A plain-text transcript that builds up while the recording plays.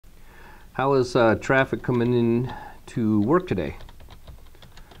How is traffic coming in to work today?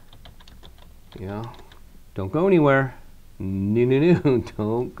 Yeah, don't go anywhere. No,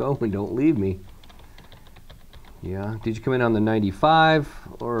 don't go and don't leave me. Yeah, did you come in on the 95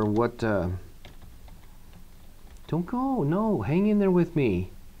 or what? Don't go, no, hang in there with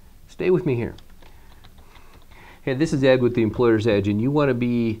me. Stay with me here. Hey, this is Ed with the Employer's Edge, and you want to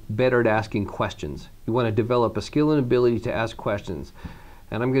be better at asking questions. You want to develop a skill and ability to ask questions.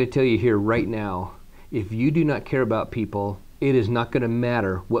 And I'm going to tell you here right now, if you do not care about people, it is not going to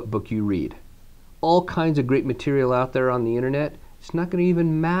matter what book you read. All kinds of great material out there on the internet, it's not going to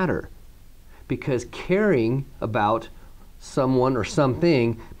even matter. Because caring about someone or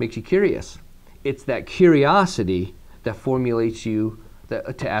something makes you curious. It's that curiosity that formulates you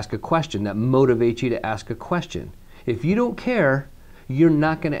to ask a question, that motivates you to ask a question. If you don't care, you're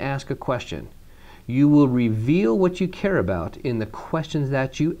not going to ask a question. You will reveal what you care about in the questions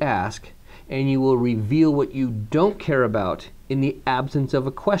that you ask, and you will reveal what you don't care about in the absence of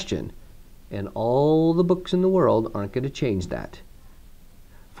a question. And all the books in the world aren't going to change that.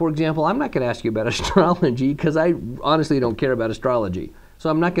 For example, I'm not going to ask you about astrology because I honestly don't care about astrology. So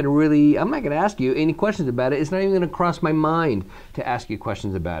I'm not going to ask you any questions about it. It's not even going to cross my mind to ask you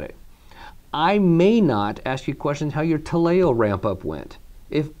questions about it. I may not ask you questions how your Taleo ramp up went.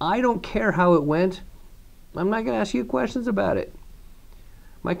 If I don't care how it went, I'm not going to ask you questions about it.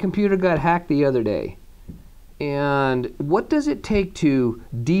 My computer got hacked the other day. And what does it take to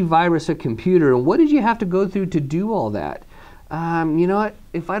de-virus a computer? And what did you have to go through to do all that? You know what?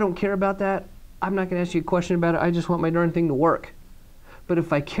 If I don't care about that, I'm not going to ask you a question about it. I just want my darn thing to work. But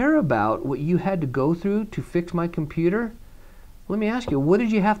if I care about what you had to go through to fix my computer, let me ask you, what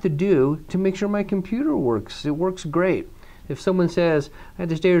did you have to do to make sure my computer works? It works great. If someone says, I had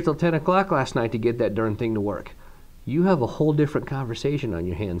to stay here till 10 o'clock last night to get that darn thing to work, you have a whole different conversation on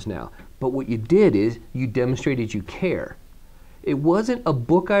your hands now. But what you did is you demonstrated you care. It wasn't a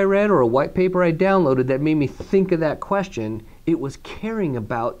book I read or a white paper I downloaded that made me think of that question. It was caring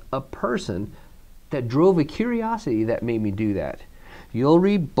about a person that drove a curiosity that made me do that. You'll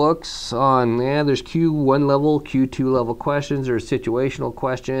read books on, there's Q1 level, Q2 level questions, there's situational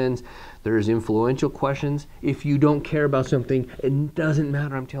questions, there's influential questions. If you don't care about something, it doesn't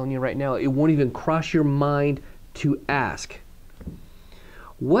matter, I'm telling you right now. It won't even cross your mind to ask.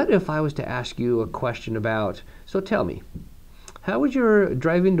 What if I was to ask you a question about, so tell me, how was your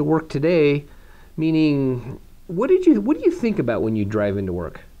drive into work today? Meaning, what do you think about when you drive into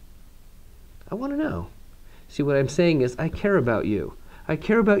work? I want to know. See, what I'm saying is I care about you. I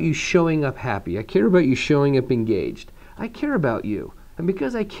care about you showing up happy. I care about you showing up engaged. I care about you. And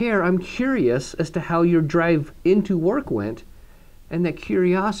because I care, I'm curious as to how your drive into work went, and that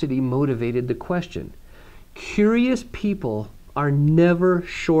curiosity motivated the question. Curious people are never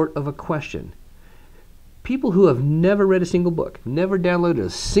short of a question. People who have never read a single book, never downloaded a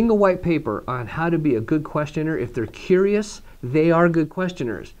single white paper on how to be a good questioner, if they're curious, they are good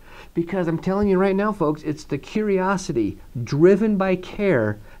questioners. Because I'm telling you right now, folks, it's the curiosity driven by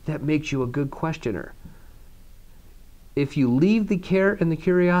care that makes you a good questioner. If you leave the care and the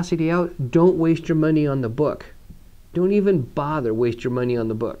curiosity out, don't waste your money on the book. Don't even bother waste your money on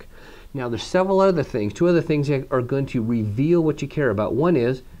the book. Now, there's several other things. Two other things that are going to reveal what you care about. One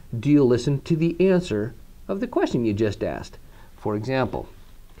is, do you listen to the answer of the question you just asked? For example,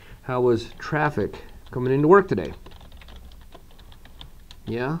 how was traffic coming into work today?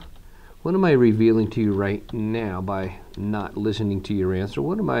 Yeah? What am I revealing to you right now by not listening to your answer?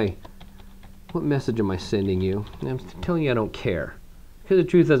 What message am I sending you? I'm telling you I don't care. Because the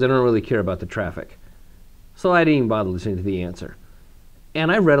truth is I don't really care about the traffic. So I didn't even bother listening to the answer.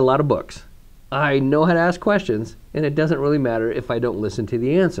 And I've read a lot of books. I know how to ask questions, and it doesn't really matter if I don't listen to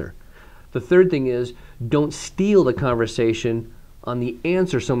the answer. The third thing is, don't steal the conversation on the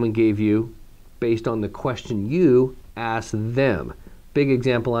answer someone gave you based on the question you asked them. Big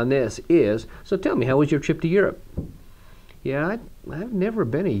example on this is, so tell me, how was your trip to Europe? Yeah, I've never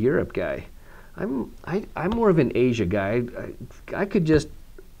been a Europe guy. I'm more of an Asia guy. I could just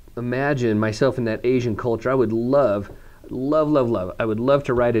imagine myself in that Asian culture. I would love. I would love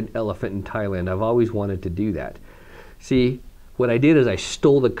to ride an elephant in Thailand. I've always wanted to do that. See, what I did is I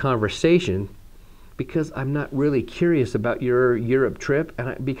stole the conversation because I'm not really curious about your Europe trip,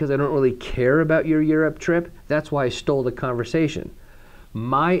 and because I don't really care about your Europe trip, that's why I stole the conversation.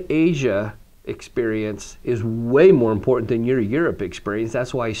 My Asia experience is way more important than your Europe experience.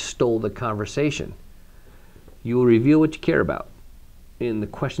 That's why I stole the conversation. You will reveal what you care about in the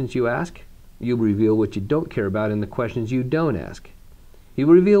questions you ask. You'll reveal what you don't care about in the questions you don't ask. You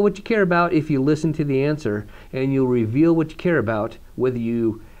will reveal what you care about if you listen to the answer, and you'll reveal what you care about whether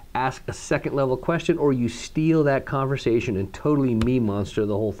you ask a second level question, or you steal that conversation and totally me monster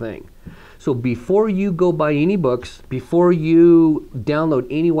the whole thing. So before you go buy any books, before you download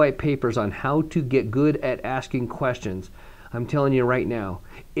any white papers on how to get good at asking questions, I'm telling you right now,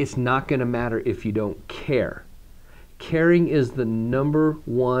 it's not going to matter if you don't care. Caring is the number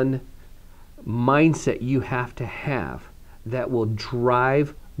one mindset you have to have that will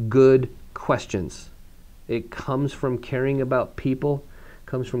drive good questions. It comes from caring about people,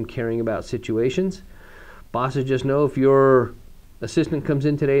 comes from caring about situations. Bosses just know if your assistant comes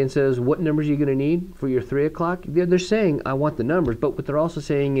in today and says, what numbers are you going to need for your 3 o'clock? They're saying, I want the numbers, but what they're also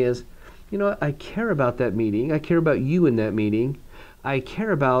saying is, you know, I care about that meeting. I care about you in that meeting. I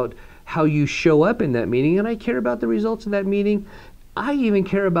care about how you show up in that meeting, and I care about the results of that meeting. I even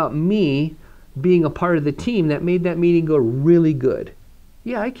care about me being a part of the team that made that meeting go really good.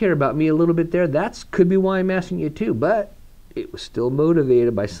 Yeah, I care about me a little bit there. That could be why I'm asking you too, but it was still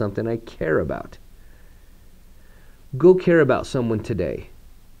motivated by something I care about. Go care about someone today.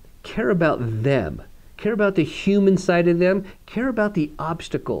 Care about them. Care about the human side of them. Care about the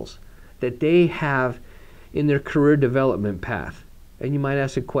obstacles that they have in their career development path. And you might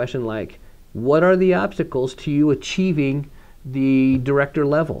ask a question like, what are the obstacles to you achieving the director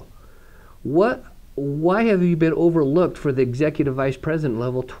level? Why have you been overlooked for the executive vice president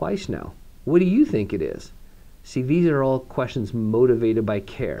level twice now? What do you think it is? See, these are all questions motivated by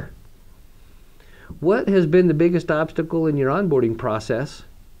care. What has been the biggest obstacle in your onboarding process,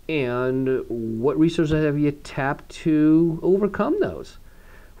 and what resources have you tapped to overcome those?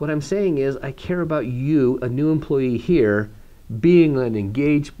 What I'm saying is, I care about you, a new employee here, being an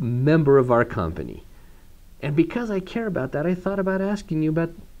engaged member of our company. And because I care about that, I thought about asking you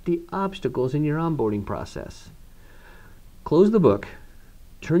about the obstacles in your onboarding process. Close the book,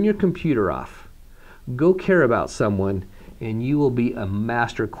 turn your computer off, go care about someone, and you will be a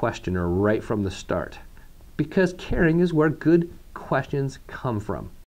master questioner right from the start. Because caring is where good questions come from.